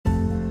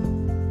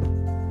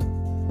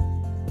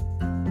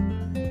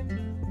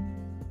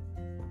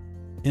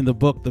In the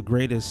book, The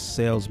Greatest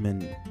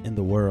Salesman in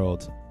the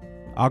World,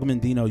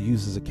 Agamemnon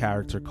uses a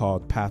character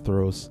called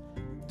Pathros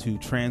to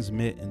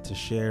transmit and to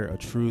share a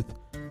truth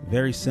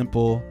very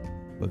simple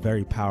but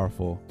very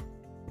powerful.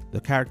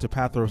 The character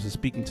Pathros is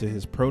speaking to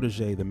his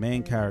protege, the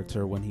main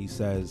character, when he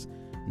says,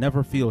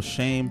 "Never feel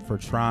shame for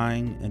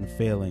trying and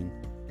failing,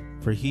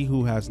 for he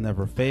who has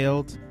never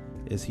failed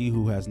is he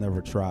who has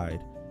never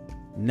tried.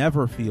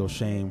 Never feel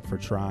shame for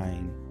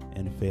trying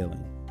and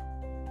failing."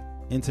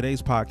 In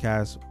today's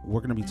podcast,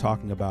 we're going to be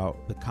talking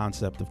about the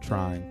concept of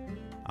trying.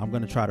 I'm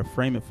going to try to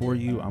frame it for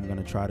you. I'm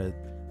going to try to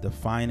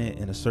define it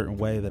in a certain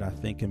way that I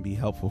think can be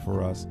helpful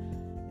for us.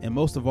 And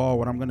most of all,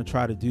 what I'm going to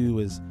try to do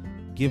is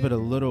give it a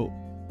little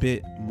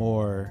bit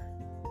more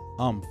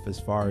as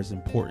far as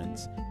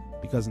importance.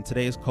 Because in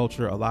today's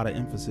culture, a lot of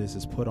emphasis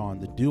is put on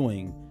the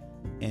doing,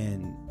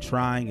 and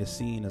trying is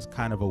seen as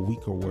kind of a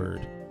weaker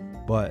word.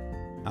 But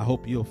I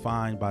hope you'll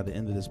find by the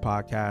end of this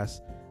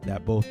podcast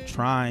that both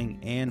trying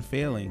and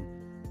failing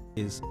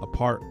is a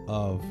part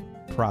of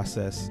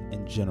process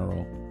in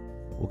general.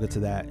 We'll get to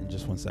that in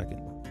just 1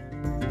 second.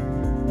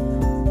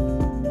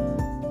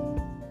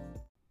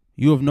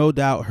 You have no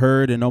doubt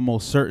heard and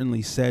almost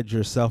certainly said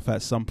yourself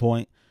at some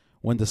point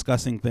when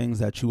discussing things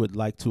that you would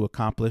like to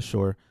accomplish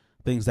or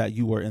things that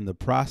you were in the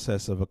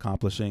process of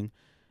accomplishing.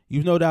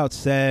 You've no doubt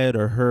said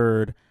or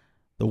heard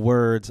the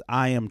words,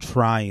 "I am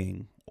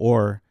trying,"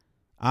 or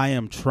 "I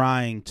am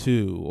trying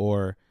to,"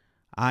 or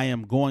 "I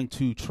am going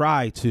to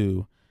try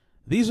to."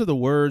 These are the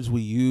words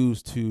we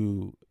use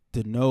to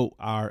denote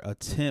our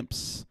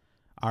attempts,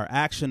 our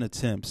action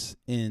attempts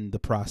in the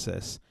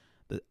process,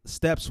 the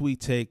steps we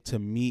take to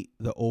meet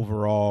the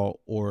overall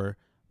or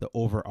the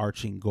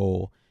overarching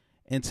goal.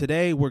 And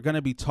today we're going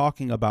to be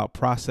talking about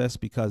process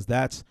because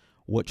that's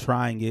what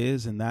trying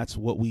is, and that's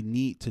what we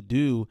need to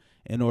do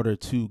in order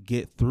to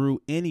get through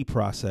any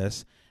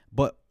process.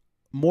 But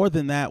more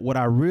than that, what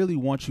I really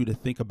want you to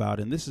think about,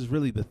 and this is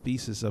really the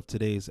thesis of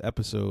today's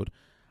episode,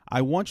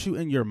 I want you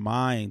in your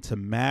mind to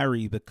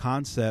marry the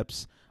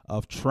concepts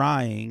of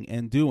trying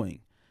and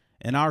doing.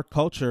 In our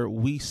culture,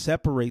 we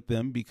separate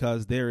them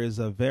because there is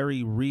a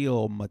very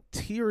real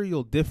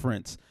material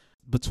difference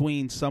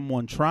between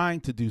someone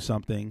trying to do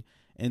something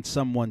and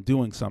someone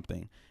doing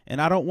something. And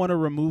I don't want to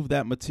remove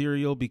that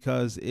material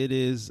because it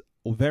is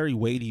very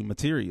weighty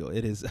material.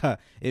 It is,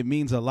 it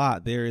means a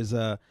lot. There's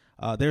a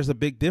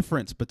big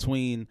difference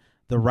between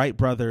the Wright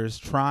brothers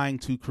trying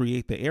to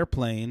create the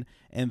airplane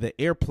and the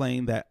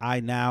airplane that I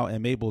now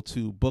am able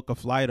to book a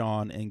flight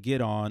on and get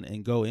on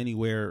and go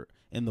anywhere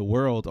in the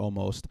world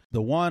almost.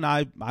 The one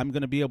I'm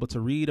going to be able to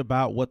read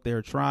about what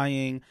they're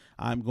trying.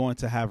 I'm going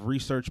to have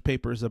research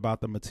papers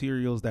about the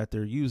materials that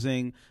they're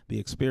using, the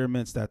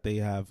experiments that they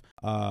have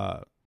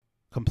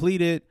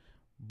completed.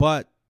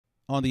 But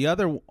on the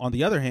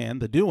other hand,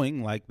 the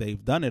doing, like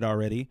they've done it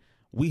already,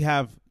 we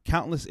have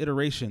countless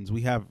iterations.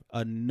 We have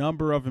a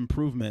number of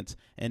improvements,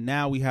 and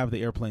now we have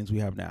the airplanes we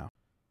have now.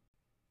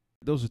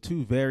 Those are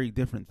two very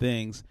different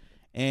things.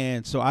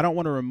 And so I don't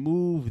want to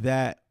remove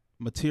that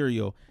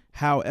material.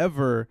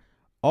 However,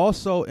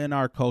 also in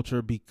our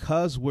culture,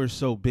 because we're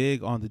so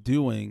big on the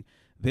doing,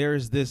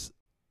 there's this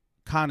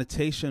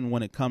connotation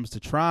when it comes to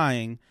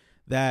trying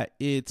that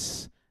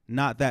it's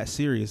not that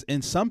serious.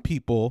 And some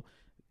people,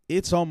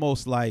 it's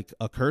almost like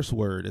a curse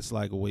word. It's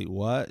like, wait,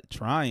 what?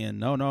 Trying?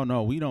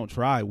 No, we don't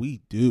try.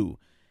 We do.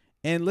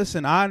 And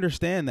listen, I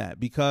understand that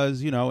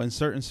because, in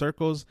certain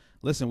circles,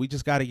 listen, we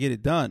just got to get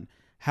it done.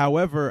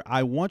 However,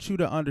 I want you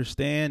to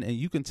understand, and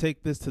you can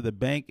take this to the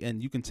bank,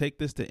 and you can take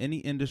this to any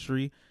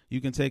industry. You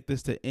can take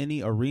this to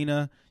any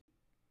arena.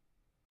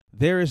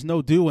 There is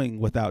no doing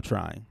without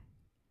trying.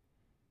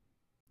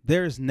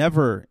 There is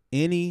never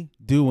any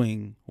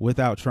doing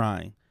without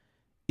trying.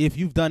 If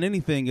you've done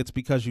anything, it's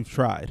because you've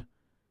tried.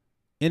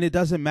 And it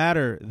doesn't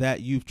matter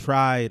that you've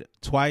tried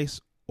twice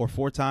or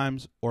 4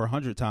 times or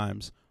 100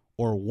 times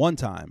or 1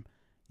 time.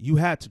 You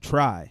had to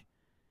try.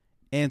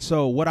 And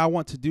so what I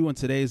want to do in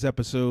today's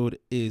episode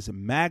is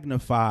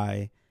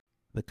magnify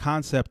the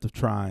concept of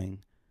trying,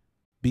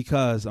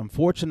 because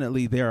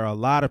unfortunately there are a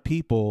lot of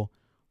people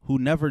who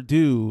never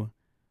do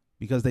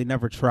because they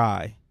never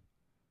try.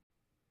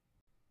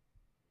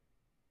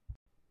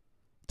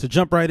 To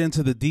jump right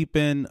into the deep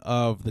end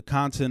of the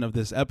content of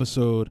this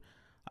episode,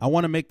 I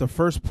want to make the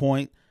first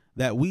point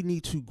that we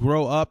need to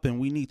grow up and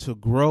we need to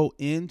grow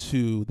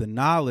into the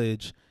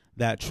knowledge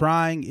that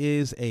trying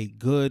is a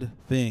good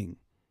thing.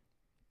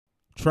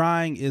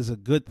 Trying is a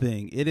good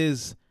thing. It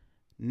is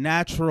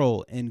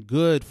natural and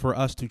good for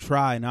us to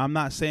try. Now, I'm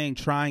not saying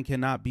trying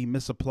cannot be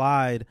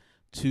misapplied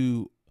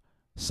to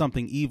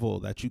something evil,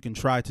 that you can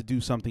try to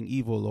do something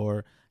evil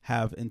or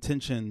have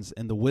intentions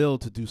and the will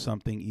to do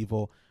something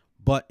evil.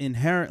 But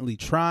inherently,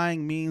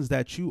 trying means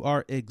that you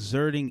are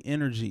exerting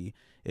energy.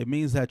 It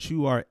means that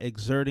you are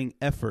exerting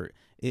effort.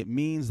 It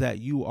means that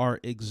you are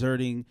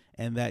exerting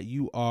and that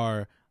you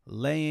are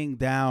laying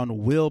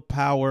down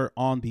willpower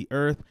on the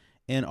earth.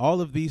 And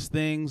all of these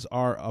things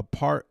are a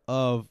part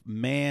of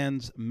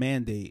man's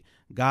mandate.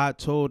 God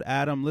told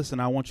Adam,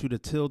 listen, I want you to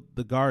till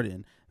the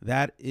garden.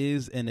 That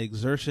is an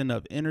exertion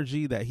of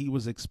energy that he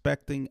was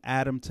expecting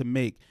Adam to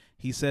make.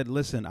 He said,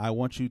 listen, I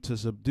want you to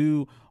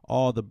subdue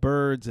all the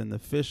birds and the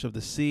fish of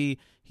the sea.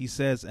 He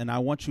says, and I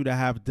want you to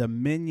have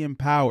dominion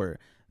power.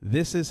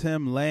 This is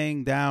him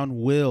laying down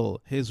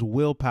his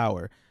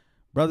willpower.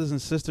 Brothers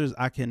and sisters,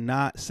 I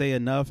cannot say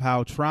enough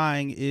how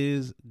trying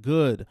is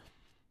good.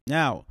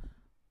 Now,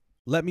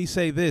 let me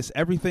say this.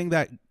 Everything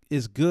that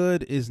is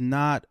good is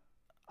not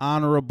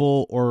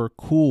honorable or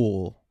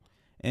cool.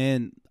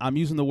 And I'm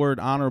using the word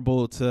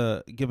honorable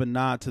to give a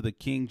nod to the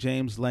King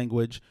James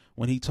language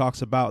when he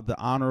talks about the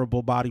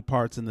honorable body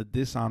parts and the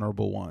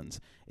dishonorable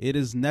ones. It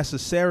is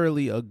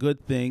necessarily a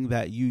good thing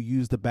that you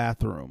use the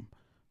bathroom,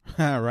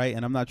 right?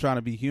 And I'm not trying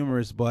to be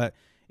humorous, but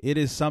it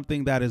is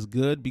something that is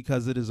good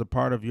because it is a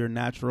part of your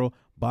natural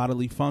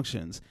bodily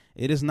functions.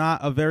 It is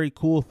not a very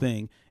cool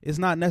thing. It's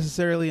not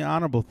necessarily an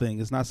honorable thing.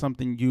 It's not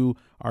something you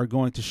are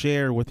going to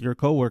share with your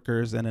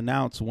coworkers and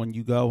announce when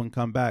you go and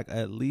come back.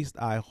 At least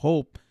I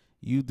hope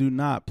you do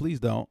not. Please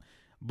don't.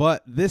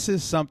 But this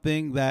is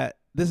something that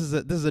this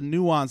is a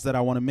nuance that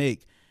I want to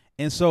make.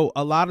 And so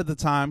a lot of the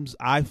times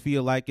I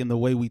feel like in the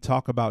way we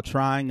talk about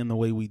trying and the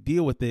way we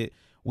deal with it,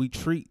 we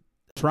treat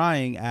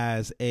trying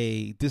as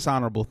a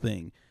dishonorable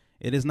thing.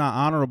 It is not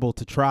honorable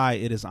to try.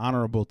 It is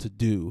honorable to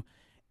do.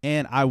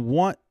 And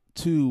I'm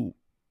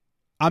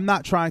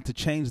not trying to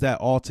change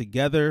that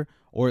altogether,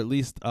 or at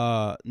least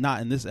not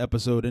in this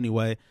episode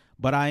anyway,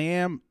 but I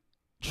am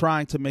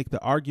trying to make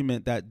the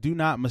argument that do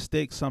not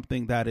mistake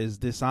something that is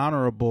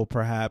dishonorable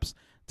perhaps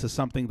to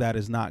something that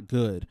is not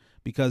good,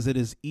 because it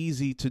is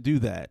easy to do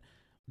that.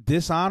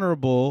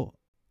 Dishonorable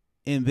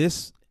in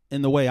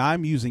the way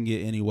I'm using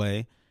it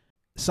anyway,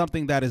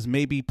 something that is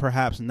maybe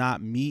perhaps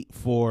not meat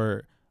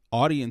for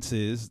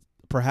audiences,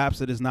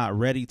 perhaps it is not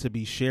ready to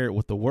be shared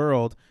with the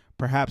world,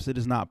 perhaps it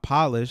is not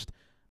polished.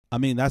 I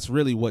mean, that's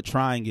really what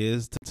trying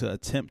is, to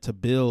attempt to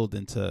build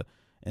and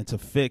to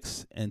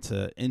fix and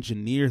to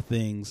engineer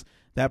things.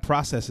 That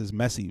process is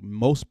messy.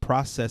 Most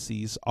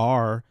processes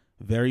are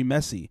very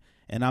messy.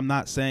 And I'm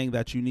not saying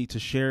that you need to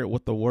share it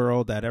with the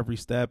world at every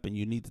step and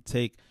you need to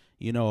take,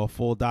 a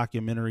full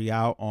documentary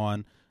out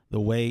on the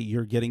way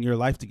you're getting your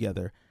life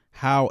together.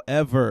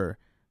 However,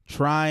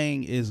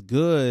 trying is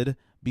good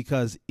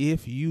because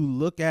if you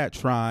look at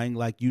trying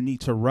like you need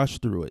to rush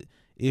through it,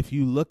 if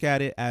you look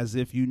at it as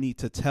if you need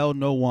to tell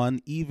no one,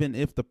 even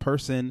if the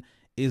person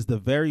is the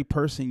very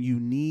person you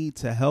need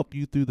to help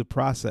you through the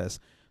process,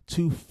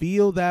 to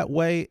feel that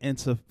way and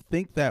to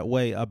think that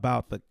way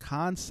about the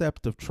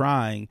concept of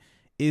trying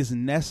is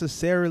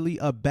necessarily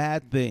a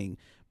bad thing,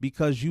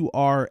 because you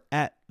are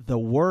at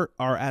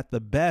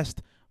the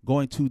best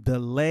going to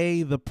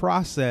delay the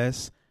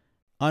process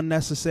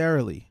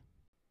unnecessarily.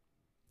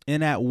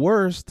 And at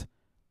worst,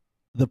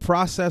 the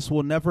process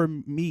will never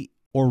meet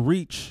or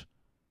reach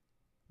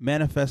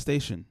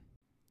manifestation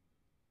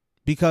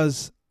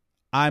because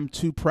I'm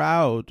too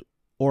proud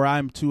or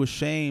I'm too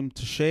ashamed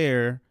to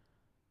share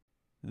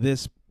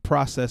this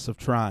process of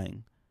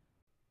trying.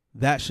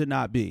 That should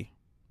not be.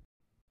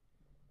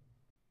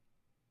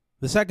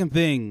 The second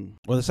thing,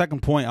 or the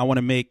second point I want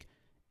to make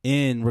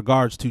in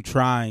regards to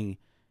trying,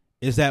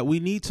 is that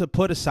we need to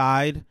put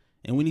aside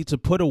and we need to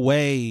put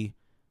away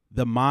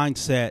the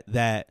mindset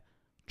that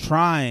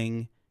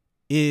trying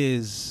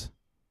is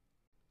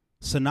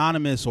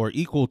synonymous or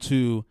equal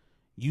to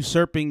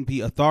usurping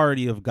the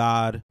authority of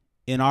God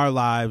in our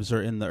lives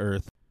or in the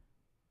earth.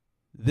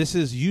 This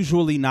is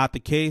usually not the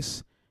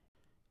case.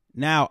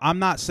 Now, I'm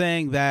not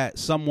saying that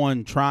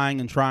someone trying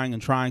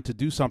to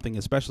do something,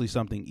 especially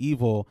something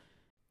evil,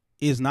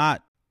 is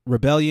not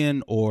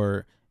rebellion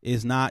or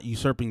is not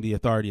usurping the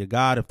authority of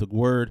God. If the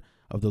word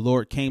of the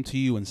Lord came to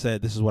you and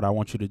said, this is what I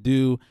want you to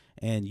do,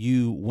 and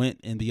you went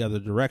in the other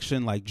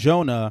direction like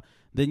Jonah,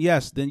 then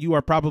yes, then you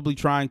are probably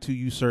trying to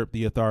usurp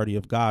the authority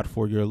of God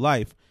for your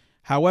life.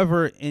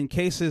 However, in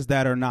cases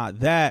that are not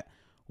that,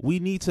 we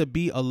need to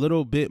be a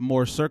little bit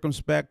more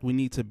circumspect. We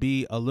need to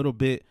be a little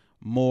bit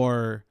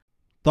more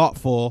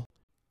thoughtful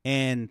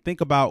and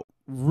think about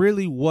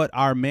really what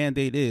our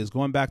mandate is.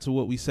 Going back to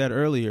what we said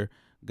earlier,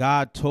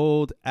 God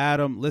told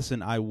Adam,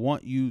 listen, I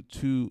want you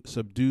to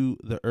subdue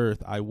the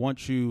earth. I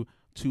want you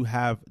to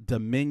have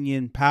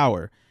dominion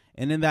power.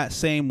 And in that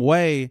same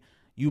way,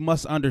 you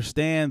must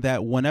understand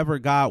that whenever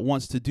God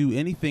wants to do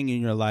anything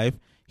in your life,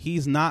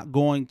 he's not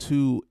going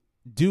to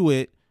do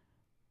it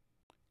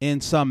in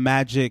some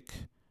magic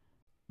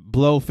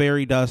blow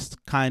fairy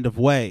dust kind of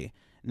way.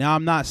 Now,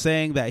 I'm not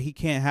saying that he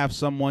can't have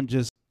someone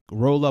just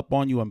roll up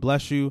on you and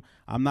bless you.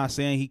 I'm not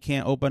saying he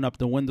can't open up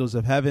the windows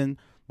of heaven.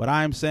 But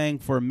I'm saying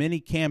for many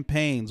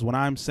campaigns, what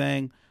I'm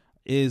saying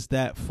is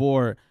that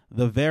for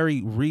the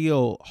very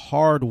real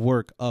hard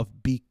work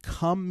of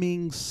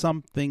becoming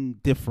something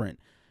different,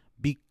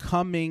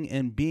 becoming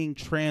and being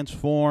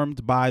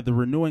transformed by the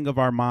renewing of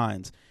our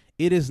minds,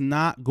 it is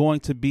not going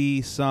to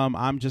be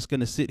I'm just going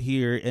to sit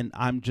here and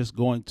I'm just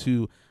going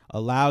to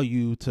allow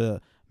you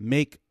to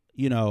make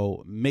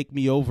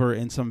me over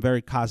in some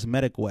very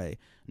cosmetic way.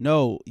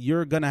 No,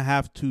 you're going to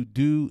have to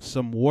do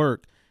some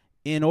work.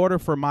 In order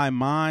for my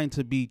mind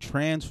to be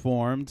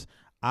transformed,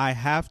 I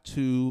have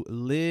to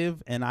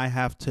live and I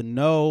have to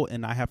know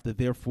and I have to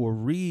therefore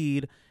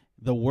read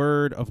the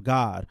word of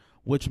God,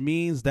 which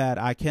means that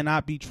I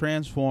cannot be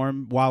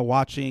transformed while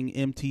watching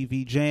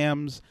MTV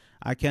Jams.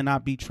 I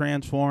cannot be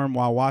transformed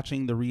while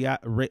watching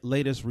the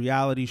latest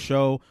reality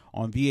show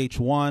on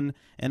VH1.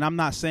 And I'm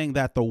not saying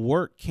that the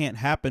work can't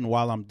happen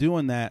while I'm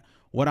doing that.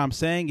 What I'm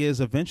saying is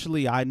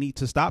eventually I need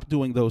to stop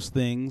doing those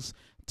things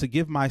to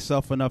give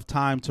myself enough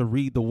time to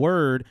read the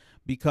word,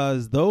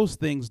 because those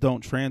things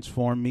don't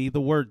transform me.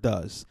 The word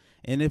does.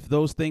 And if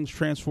those things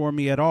transform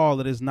me at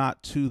all, it is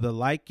not to the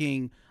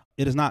liking.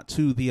 It is not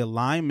to the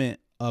alignment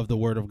of the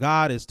word of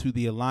God. It's to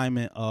the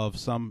alignment of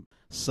some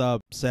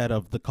subset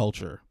of the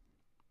culture.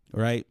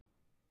 Right.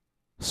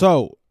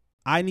 So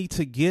I need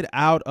to get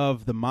out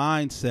of the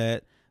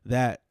mindset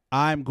that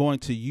I'm going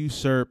to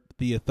usurp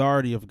the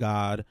authority of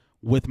God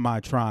with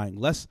my trying.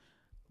 Let's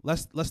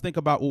think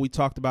about what we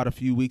talked about a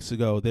few weeks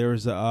ago.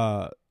 There's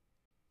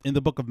in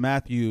the book of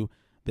Matthew,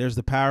 there's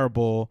the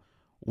parable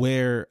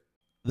where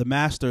the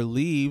master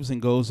leaves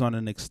and goes on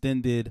an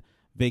extended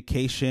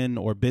vacation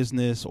or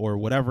business or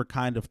whatever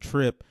kind of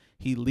trip.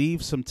 He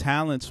leaves some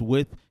talents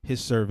with his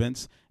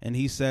servants and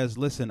he says,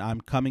 listen,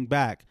 I'm coming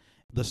back.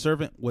 The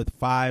servant with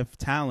 5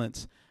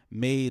 talents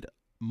made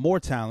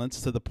more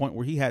talents to the point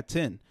where he had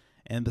 10.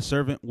 And the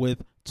servant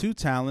with 2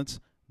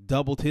 talents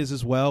doubled his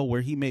as well,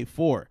 where he made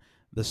 4.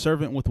 The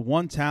servant with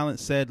 1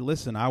 talent said,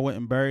 listen, I went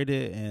and buried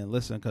it, and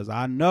listen, because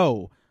I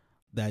know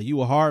that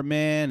you a hard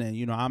man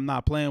and, I'm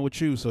not playing with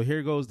you. So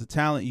here goes the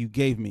talent you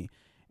gave me.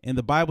 And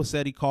the Bible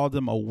said he called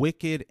him a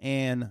wicked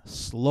and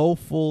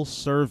slothful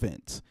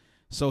servant.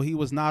 So he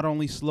was not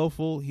only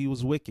slothful, he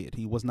was wicked.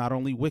 He was not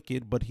only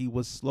wicked, but he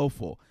was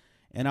slothful.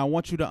 And I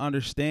want you to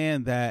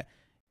understand that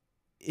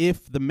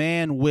if the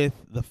man with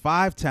the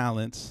 5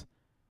 talents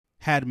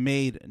had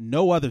made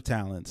no other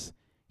talents,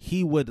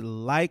 he would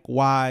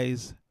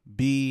likewise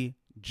be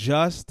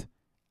just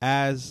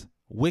as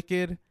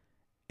wicked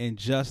and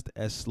just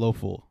as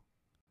slothful.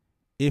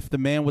 If the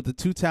man with the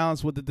 2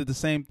 talents would have did the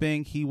same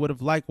thing, he would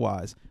have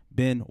likewise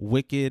been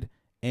wicked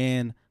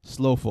and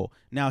slothful.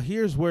 Now,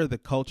 here's where the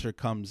culture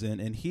comes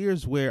in, and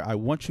here's where I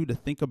want you to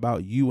think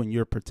about you and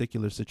your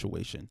particular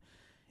situation.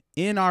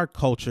 In our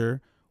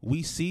culture,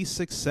 we see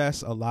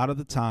success a lot of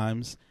the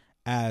times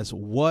as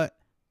what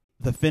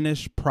the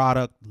finished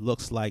product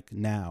looks like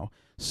now.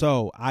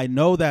 So I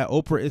know that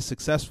Oprah is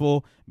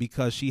successful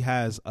because she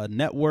has a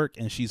network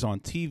and she's on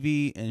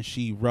TV and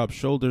she rubs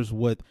shoulders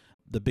with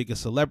the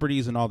biggest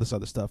celebrities and all this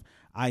other stuff.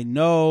 I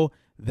know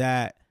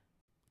that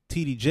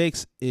TD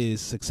Jakes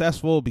is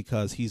successful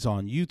because he's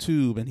on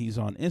YouTube and he's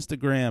on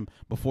Instagram.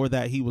 Before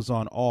that, he was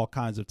on all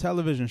kinds of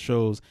television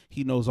shows.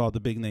 He knows all the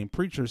big name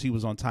preachers. He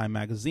was on Time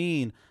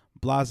Magazine,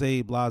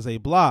 blase, blase,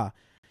 blah.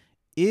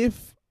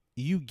 If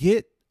you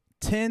get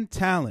 10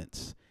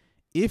 talents,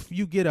 if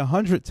you get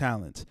 100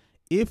 talents,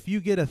 if you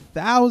get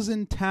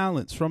 1,000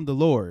 talents from the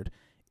Lord,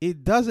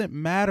 it doesn't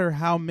matter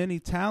how many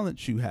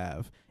talents you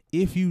have.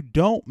 If you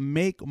don't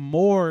make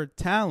more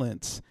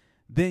talents,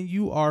 then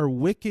you are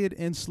wicked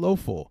and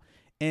slothful.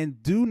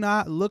 And do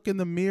not look in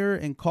the mirror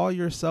and call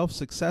yourself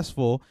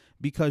successful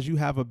because you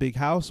have a big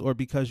house or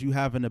because you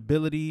have an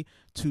ability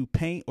to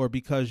paint or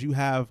because you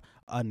have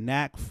a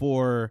knack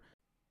for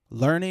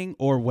learning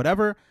or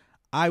whatever.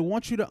 I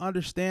want you to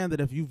understand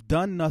that if you've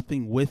done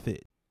nothing with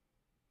it,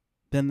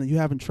 then you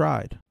haven't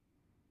tried.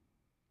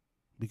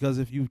 Because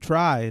if you've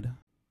tried,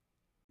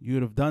 you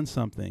would have done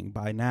something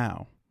by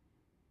now.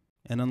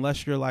 And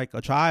unless you're like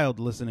a child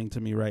listening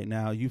to me right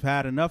now, you've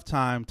had enough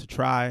time to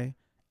try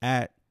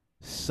at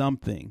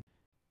something.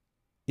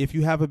 If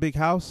you have a big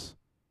house,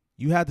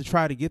 you had to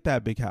try to get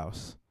that big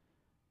house.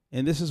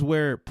 And this is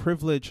where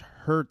privilege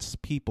hurts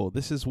people.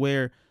 This is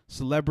where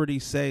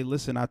celebrities say,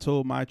 listen, I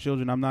told my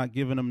children I'm not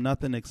giving them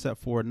nothing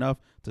except for enough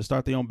to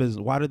start their own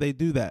business. Why do they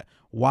do that?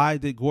 Why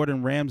did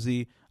Gordon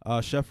Ramsay,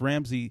 Chef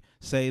Ramsay,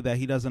 say that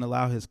he doesn't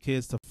allow his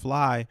kids to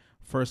fly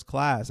first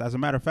class? As a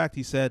matter of fact,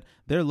 he said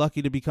they're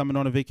lucky to be coming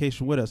on a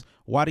vacation with us.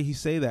 Why did he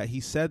say that? He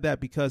said that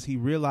because he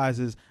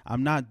realizes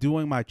I'm not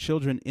doing my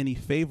children any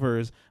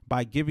favors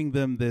by giving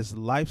them this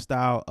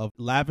lifestyle of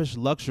lavish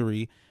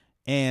luxury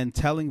and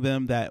telling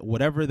them that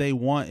whatever they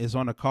want is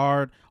on a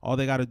card. All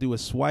they got to do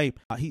is swipe.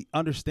 He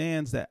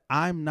understands that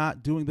I'm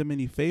not doing them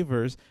any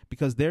favors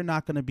because they're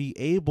not going to be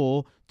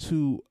able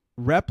to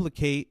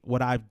replicate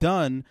what I've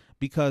done,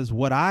 because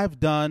what I've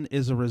done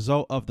is a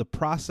result of the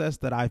process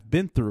that I've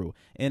been through.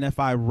 And if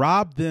I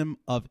rob them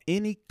of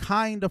any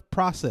kind of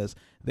process,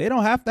 they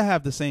don't have to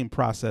have the same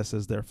process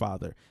as their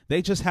father.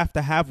 They just have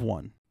to have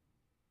one.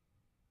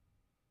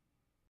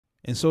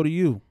 And so do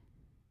you.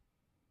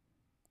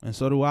 And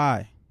so do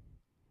I.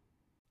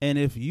 And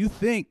if you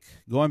think,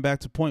 going back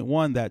to point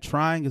 1, that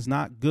trying is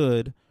not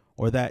good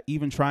or that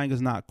even trying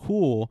is not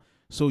cool,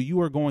 so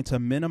you are going to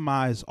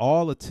minimize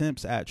all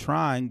attempts at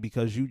trying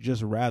because you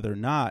just rather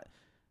not,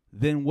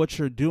 then what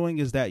you're doing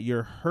is that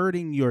you're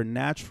hurting your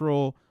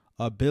natural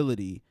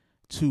ability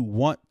to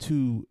want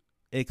to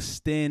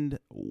extend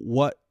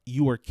what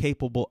you are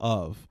capable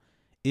of.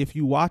 If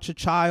you watch a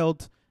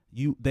child,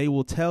 they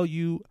will tell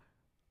you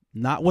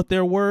not with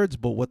their words,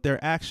 but with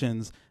their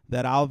actions,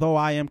 that although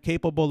I am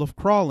capable of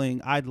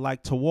crawling, I'd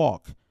like to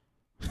walk.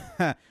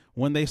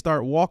 When they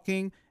start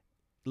walking,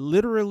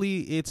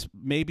 literally it's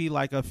maybe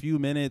like a few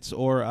minutes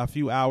or a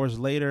few hours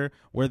later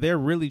where they're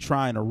really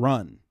trying to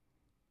run.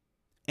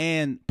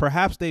 And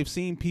perhaps they've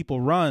seen people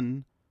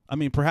run. I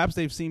mean, perhaps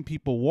they've seen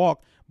people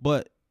walk,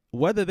 but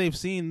whether they've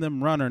seen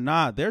them run or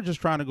not, they're just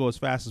trying to go as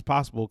fast as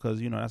possible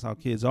because, you know, that's how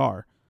kids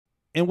are.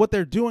 And what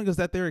they're doing is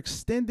that they're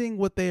extending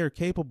what they are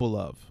capable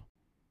of.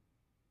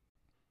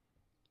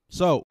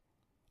 So,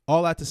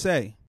 all that to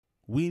say,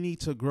 we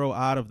need to grow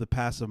out of the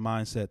passive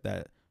mindset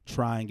that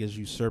trying is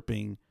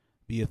usurping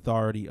the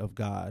authority of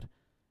God.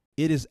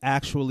 It is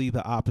actually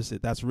the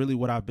opposite. That's really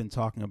what I've been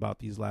talking about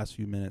these last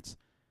few minutes.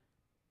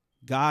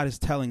 God is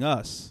telling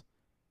us,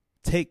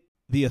 take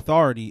the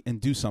authority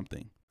and do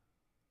something.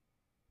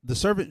 The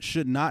servant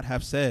should not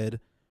have said,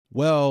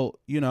 well,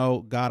 you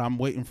know, God, I'm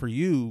waiting for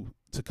you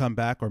to come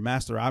back, or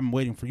Master, I'm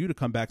waiting for you to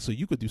come back so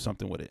you could do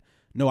something with it.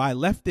 No, I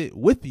left it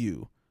with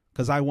you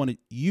because I wanted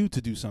you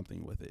to do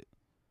something with it.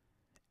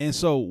 And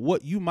so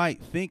what you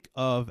might think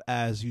of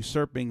as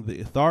usurping the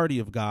authority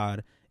of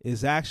God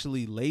is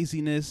actually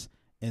laziness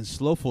and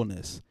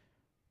slothfulness,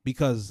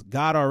 because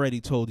God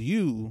already told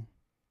you,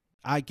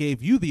 I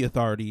gave you the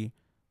authority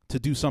to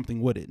do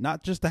something with it,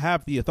 not just to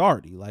have the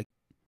authority. Like,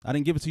 I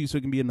didn't give it to you so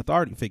it can be an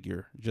authority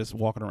figure just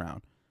walking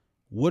around.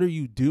 What are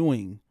you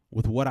doing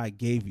with what I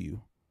gave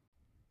you?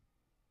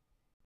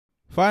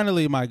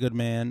 Finally, my good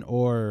man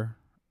or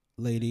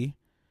lady,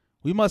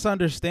 we must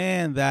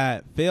understand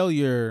that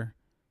failure,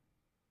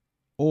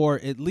 or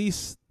at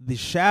least the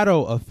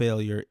shadow of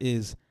failure,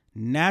 is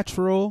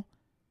natural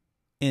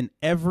in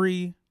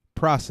every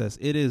process.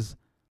 It is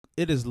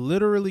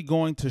literally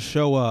going to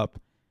show up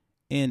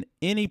in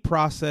any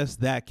process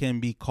that can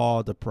be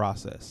called a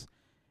process.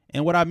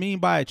 And what I mean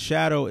by its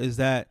shadow is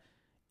that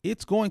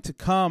it's going to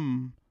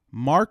come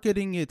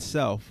marketing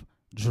itself,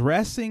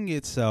 dressing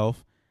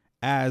itself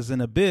as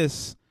an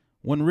abyss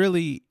when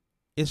really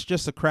it's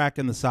just a crack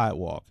in the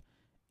sidewalk.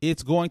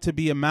 It's going to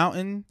be a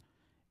mountain,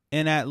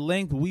 and at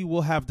length we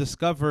will have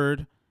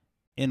discovered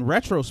in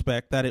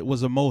retrospect that it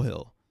was a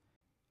molehill.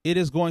 It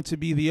is going to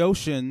be the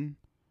ocean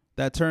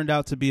that turned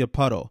out to be a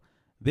puddle.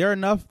 There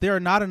are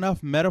not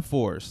enough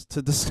metaphors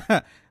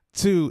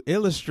to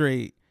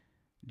illustrate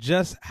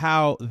just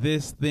how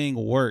this thing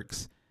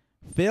works.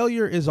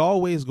 Failure is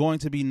always going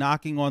to be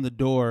knocking on the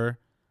door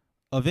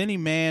of any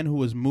man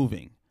who is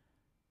moving.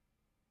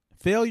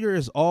 Failure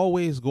is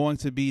always going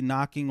to be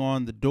knocking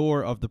on the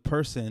door of the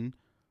person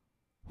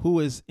who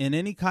is in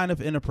any kind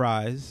of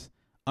enterprise,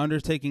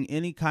 undertaking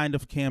any kind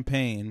of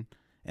campaign.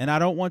 And I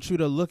don't want you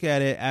to look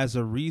at it as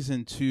a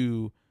reason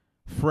to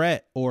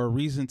fret or a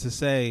reason to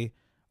say,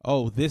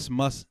 oh, this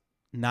must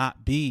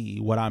not be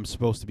what I'm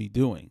supposed to be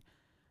doing.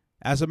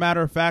 As a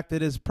matter of fact,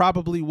 it is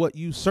probably what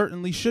you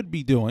certainly should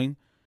be doing.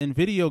 In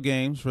video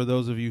games, for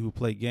those of you who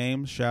play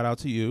games, shout out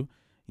to you.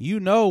 You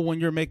know when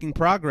you're making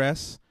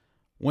progress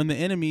when the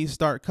enemies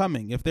start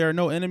coming. If there are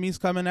no enemies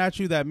coming at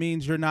you, that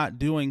means you're not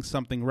doing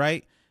something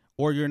right,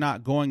 or you're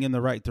not going in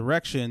the right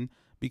direction,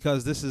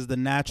 because this is the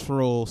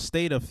natural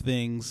state of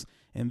things.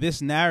 In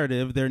this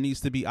narrative, there needs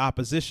to be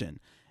opposition.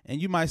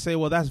 And you might say,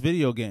 well, that's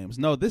video games.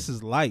 No, this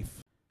is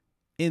life.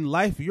 In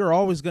life, you're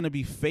always going to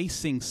be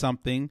facing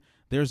something.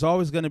 There's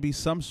always going to be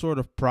some sort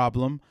of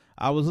problem.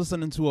 I was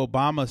listening to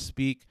Obama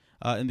speak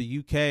in the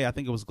UK. I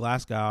think it was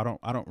Glasgow.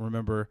 I don't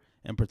remember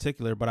in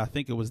particular, but I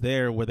think it was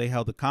there where they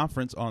held a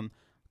conference on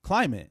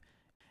climate.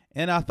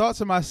 And I thought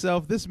to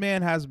myself, this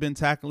man has been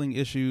tackling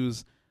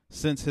issues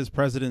since his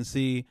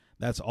presidency.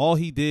 That's all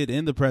he did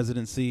in the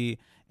presidency.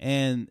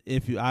 And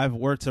if I've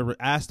were to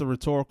ask the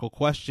rhetorical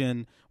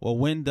question, well,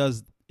 when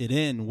does it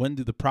end? When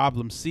do the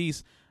problems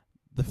cease?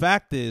 The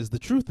fact is, the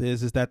truth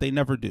is that they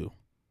never do.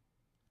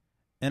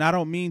 And I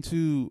don't mean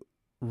to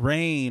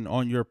rain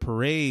on your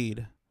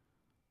parade,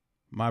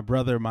 my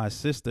brother, my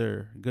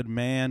sister, good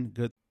man,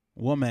 good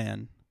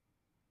woman,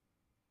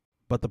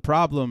 but the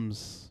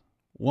problems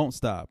won't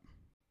stop.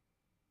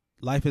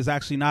 Life is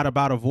actually not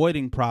about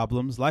avoiding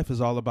problems. Life is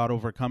all about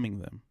overcoming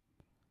them.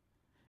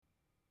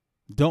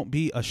 Don't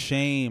be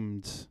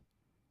ashamed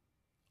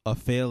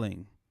of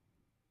failing,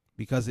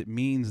 because it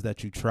means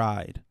that you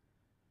tried.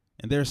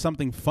 And there's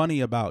something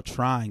funny about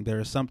trying. There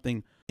is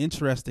something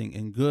interesting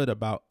and good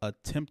about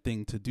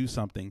attempting to do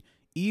something.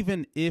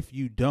 Even if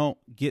you don't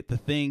get the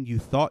thing you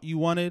thought you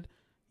wanted,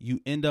 you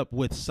end up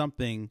with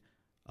something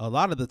a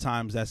lot of the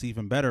times that's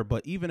even better.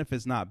 But even if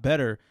it's not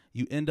better,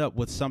 you end up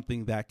with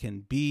something that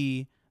can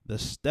be the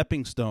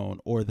stepping stone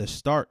or the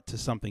start to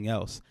something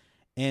else.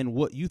 And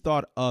what you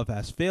thought of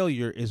as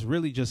failure is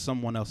really just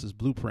someone else's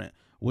blueprint.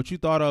 What you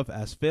thought of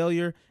as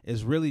failure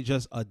is really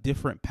just a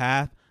different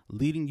path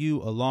leading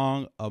you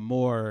along a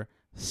more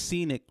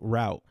scenic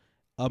route,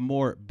 a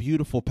more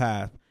beautiful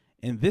path.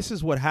 And this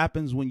is what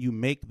happens when you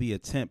make the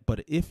attempt.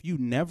 But if you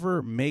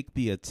never make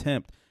the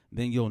attempt,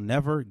 then you'll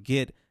never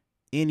get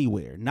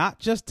anywhere, not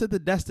just to the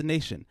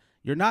destination.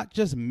 You're not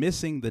just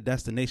missing the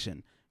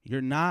destination.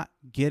 You're not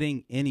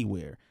getting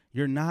anywhere.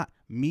 You're not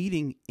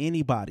meeting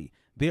anybody.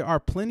 There are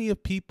plenty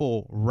of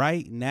people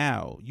right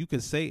now. You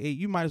could say,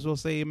 you might as well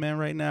say amen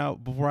right now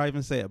before I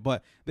even say it.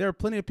 But there are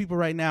plenty of people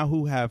right now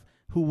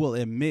who will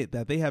admit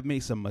that they have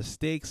made some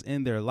mistakes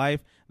in their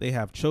life. They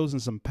have chosen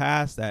some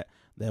paths that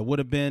would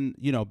have been,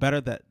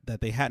 better that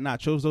they had not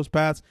chose those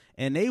paths.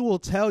 And they will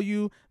tell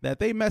you that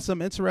they met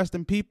some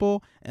interesting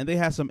people and they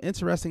had some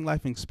interesting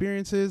life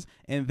experiences,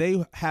 and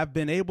they have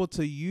been able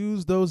to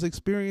use those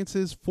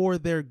experiences for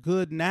their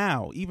good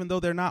now. Even though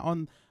they're not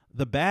on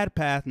the bad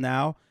path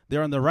now,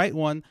 they're on the right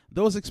one.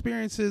 Those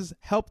experiences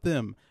help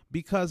them,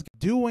 because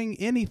doing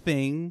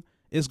anything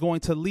is going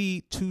to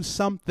lead to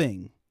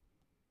something.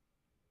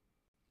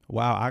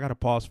 Wow, I got to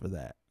pause for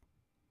that.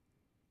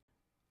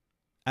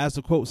 As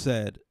the quote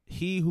said,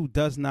 he who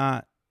does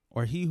not,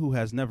 or he who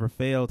has never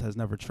failed has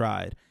never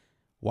tried.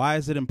 Why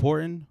is it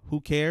important?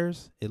 Who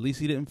cares? At least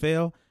he didn't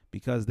fail,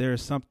 because there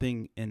is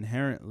something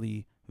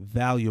inherently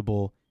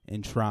valuable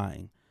in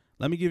trying.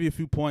 Let me give you a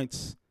few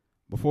points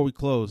before we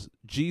close.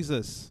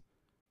 Jesus,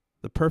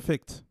 the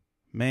perfect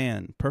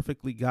man,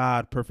 perfectly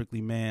God,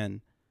 perfectly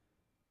man,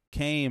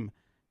 came.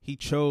 He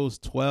chose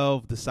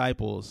 12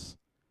 disciples.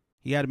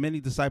 He had many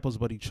disciples,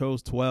 but he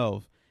chose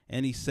 12.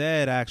 And he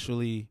said,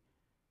 actually,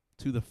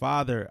 to the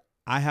Father,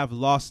 I have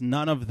lost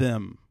none of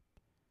them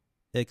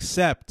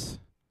except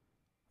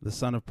the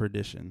son of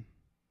perdition.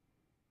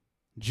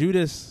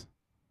 Judas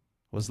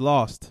was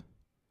lost.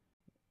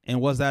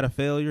 And was that a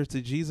failure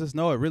to Jesus?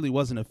 No, it really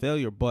wasn't a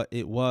failure, but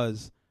it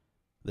was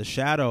the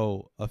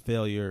shadow of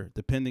failure,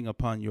 depending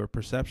upon your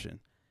perception.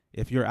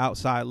 If you're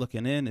outside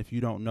looking in, if you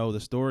don't know the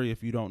story,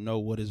 if you don't know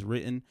what is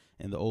written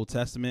in the Old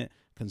Testament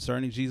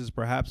concerning Jesus,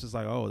 perhaps it's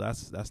like, oh,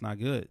 that's not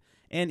good.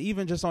 And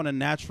even just on a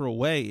natural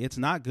way, it's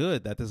not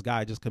good that this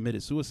guy just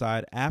committed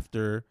suicide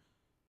after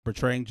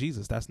betraying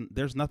Jesus.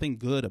 There's nothing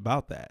good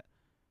about that.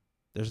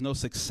 There's no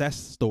success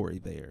story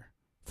there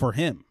for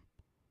him.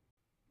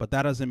 But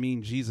that doesn't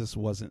mean Jesus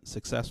wasn't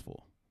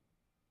successful.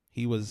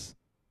 He was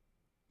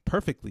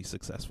perfectly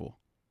successful.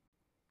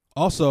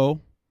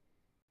 Also,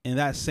 in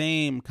that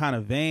same kind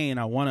of vein,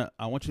 I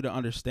want you to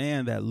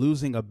understand that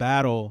losing a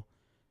battle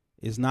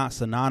is not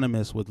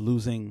synonymous with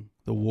losing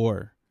the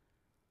war.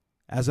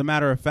 As a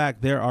matter of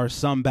fact, there are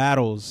some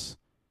battles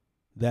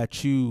there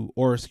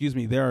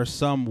are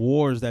some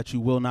wars that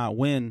you will not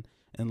win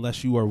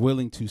unless you are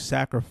willing to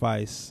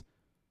sacrifice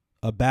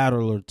a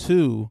battle or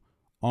two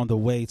on the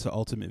way to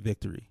ultimate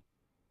victory.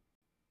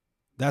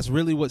 That's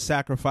really what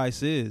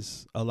sacrifice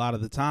is. A lot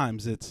of the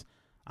times it's,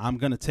 I'm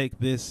going to take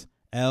this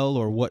L,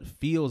 or what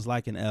feels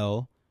like an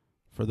L,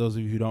 for those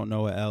of you who don't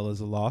know, a L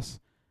is a loss,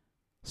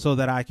 so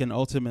that I can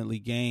ultimately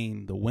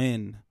gain the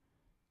win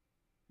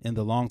in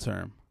the long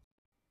term.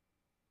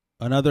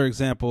 Another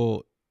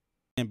example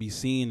can be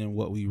seen in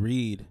what we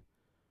read.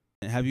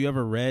 Have you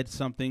ever read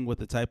something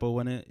with a typo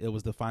in it? It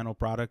was the final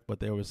product, but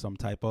there was some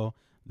typo.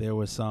 There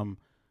was some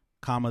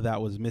comma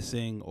that was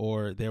missing,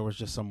 or there was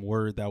just some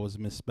word that was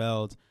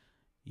misspelled.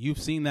 You've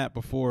seen that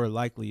before,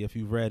 likely, if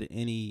you've read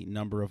any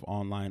number of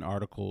online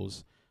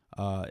articles.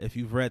 If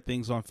you've read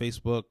things on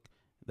Facebook,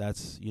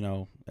 that's,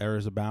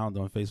 errors abound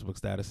on Facebook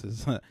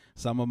statuses.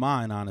 Some of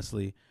mine,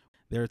 honestly.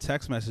 There are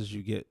text messages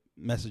you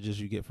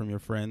get from your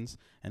friends,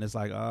 and it's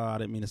like, oh, I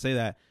didn't mean to say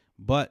that.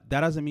 But that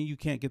doesn't mean you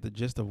can't get the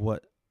gist of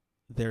what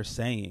they're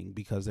saying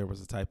because there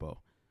was a typo.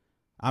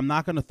 I'm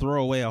not going to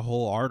throw away a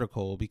whole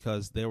article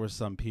because there was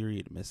some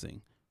period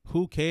missing.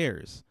 Who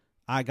cares?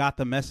 I got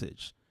the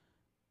message.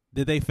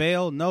 Did they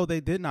fail? No,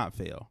 they did not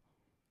fail.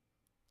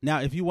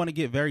 Now, if you want to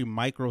get very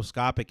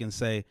microscopic and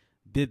say,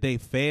 did they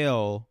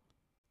fail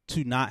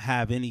to not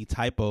have any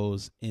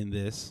typos in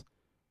this?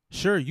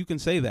 Sure, you can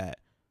say that.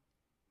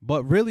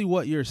 But really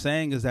what you're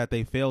saying is that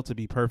they failed to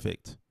be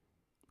perfect.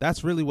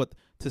 That's really what,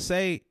 to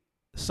say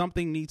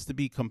something needs to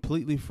be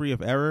completely free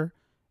of error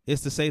is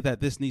to say that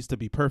this needs to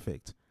be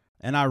perfect.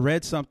 And I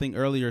read something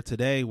earlier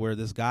today where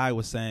this guy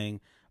was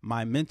saying,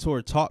 my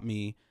mentor taught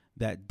me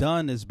that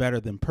done is better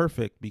than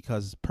perfect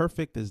because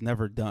perfect is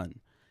never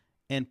done.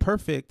 And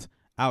perfect,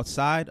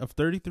 outside of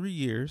 33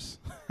 years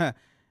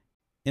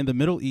in the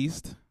Middle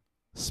East,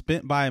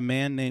 spent by a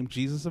man named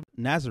Jesus of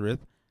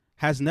Nazareth,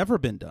 has never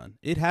been done.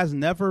 It has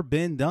never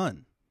been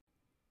done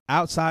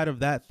outside of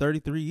that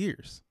 33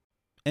 years.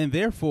 And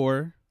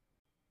therefore,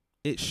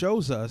 it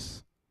shows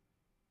us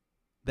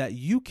that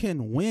you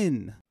can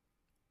win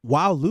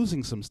while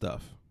losing some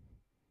stuff.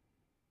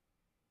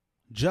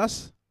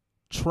 Just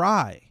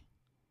try.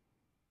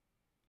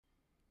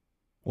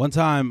 One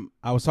time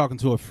I was talking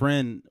to a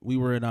friend. We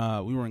were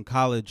in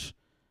college,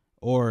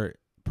 or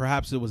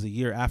perhaps it was a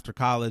year after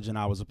college, and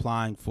I was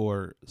applying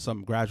for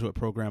some graduate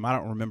program. I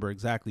don't remember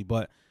exactly,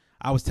 but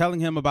I was telling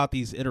him about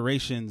these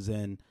iterations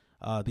and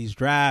these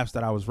drafts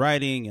that I was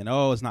writing, and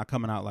it's not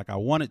coming out like I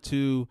wanted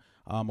to,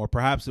 or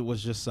perhaps it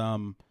was just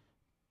some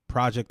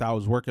project I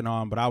was working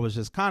on, but I was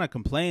just kind of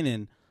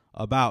complaining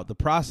about the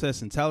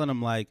process and telling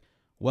him like,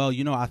 well,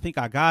 I think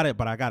I got it,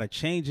 but I got to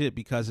change it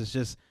because it's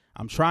just,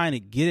 I'm trying to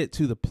get it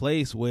to the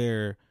place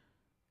where,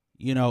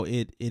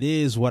 it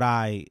is what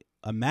I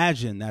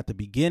imagined at the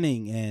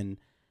beginning, and,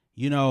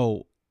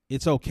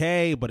 it's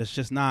okay, but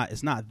it's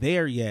not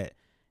there yet.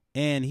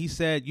 And he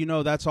said,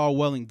 that's all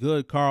well and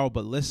good, Carl,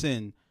 but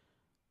listen,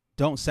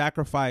 don't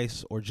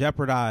sacrifice or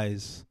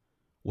jeopardize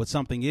what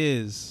something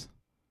is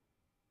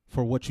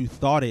for what you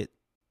thought it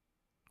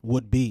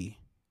would be.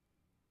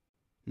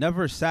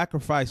 Never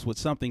sacrifice what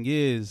something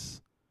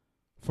is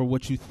for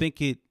what you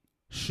think it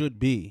should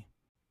be.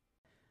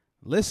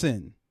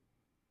 Listen,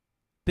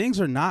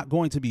 things are not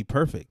going to be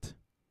perfect.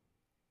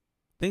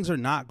 Things are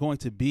not going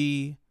to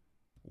be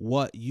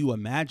what you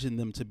imagine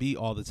them to be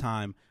all the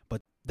time,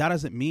 but that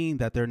doesn't mean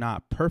that they're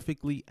not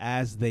perfectly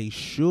as they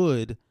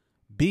should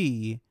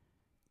be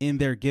in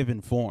their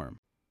given form.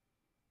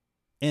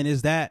 And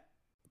is that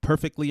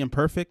perfectly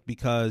imperfect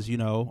because,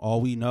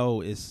 all we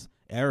know is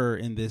error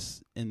on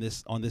this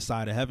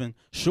side of heaven?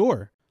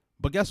 Sure.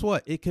 But guess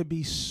what? It could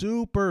be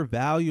super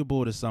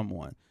valuable to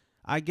someone.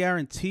 I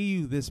guarantee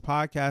you this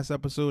podcast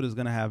episode is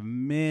going to have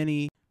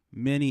many,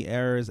 many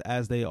errors,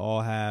 as they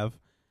all have.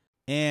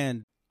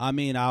 And I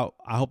mean, I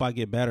hope I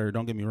get better.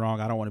 Don't get me wrong.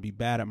 I don't want to be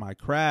bad at my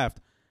craft.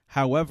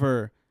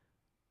 However,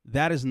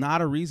 that is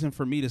not a reason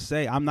for me to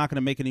say I'm not going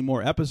to make any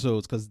more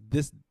episodes, because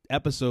this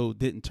episode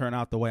didn't turn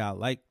out the way I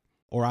liked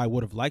or I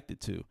would have liked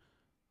it to.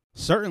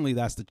 Certainly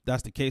that's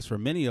the case for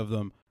many of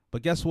them.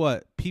 But guess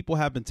what? People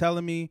have been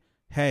telling me,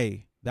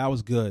 hey, that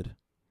was good.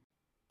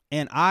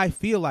 And I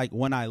feel like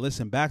when I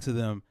listen back to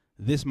them,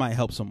 this might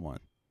help someone.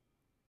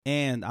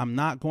 And I'm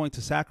not going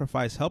to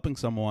sacrifice helping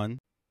someone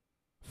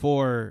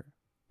for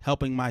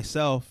helping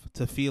myself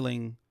to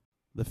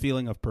the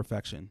feeling of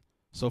perfection.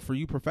 So for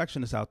you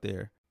perfectionists out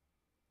there,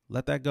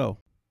 let that go.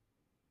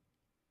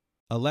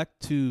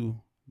 Elect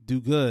to do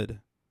good.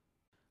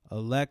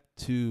 Elect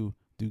to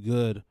do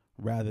good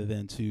rather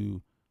than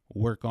to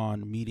work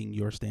on meeting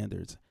your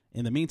standards.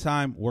 In the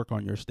meantime, work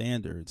on your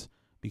standards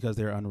because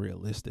they're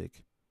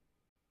unrealistic.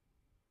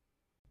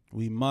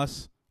 We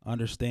must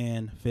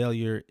understand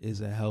failure is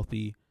a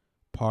healthy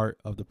part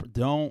of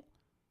don't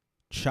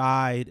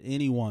chide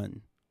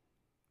anyone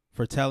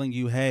for telling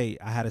you, hey,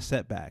 I had a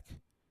setback.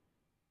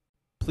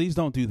 Please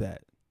don't do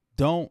that.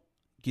 Don't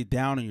get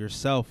down on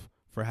yourself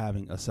for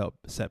having a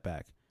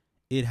setback.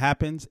 It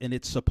happens and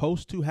it's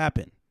supposed to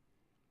happen.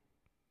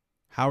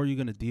 How are you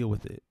going to deal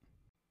with it?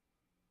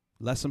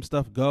 Let some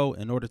stuff go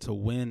in order to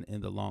win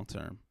in the long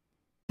term.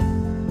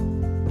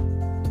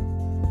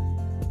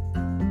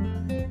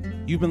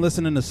 You've been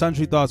listening to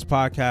Sundry Thoughts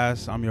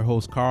Podcast. I'm your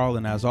host, Carl,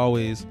 and as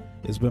always,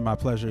 it's been my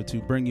pleasure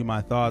to bring you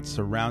my thoughts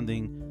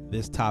surrounding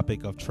this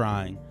topic of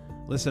trying.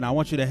 Listen, I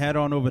want you to head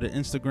on over to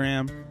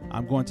Instagram.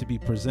 I'm going to be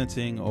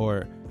presenting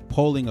or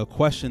polling a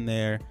question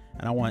there,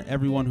 and I want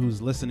everyone who's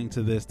listening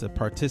to this to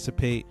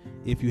participate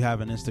if you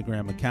have an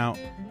Instagram account.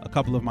 A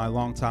couple of my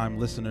longtime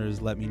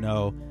listeners let me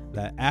know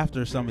that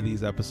after some of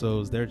these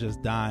episodes, they're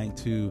just dying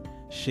to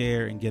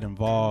share and get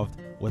involved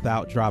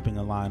without dropping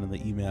a line in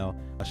the email.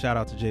 A shout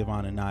out to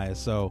Javon and Naya.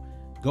 So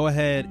go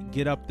ahead,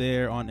 get up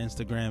there on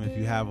Instagram if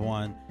you have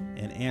one,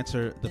 and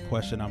answer the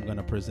question I'm going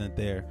to present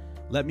there.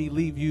 Let me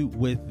leave you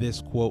with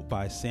this quote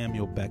by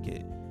Samuel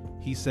Beckett.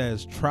 He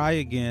says, try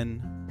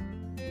again,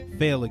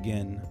 fail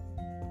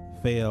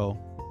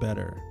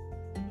better.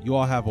 You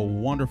all have a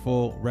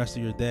wonderful rest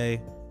of your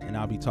day, and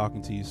I'll be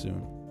talking to you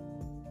soon.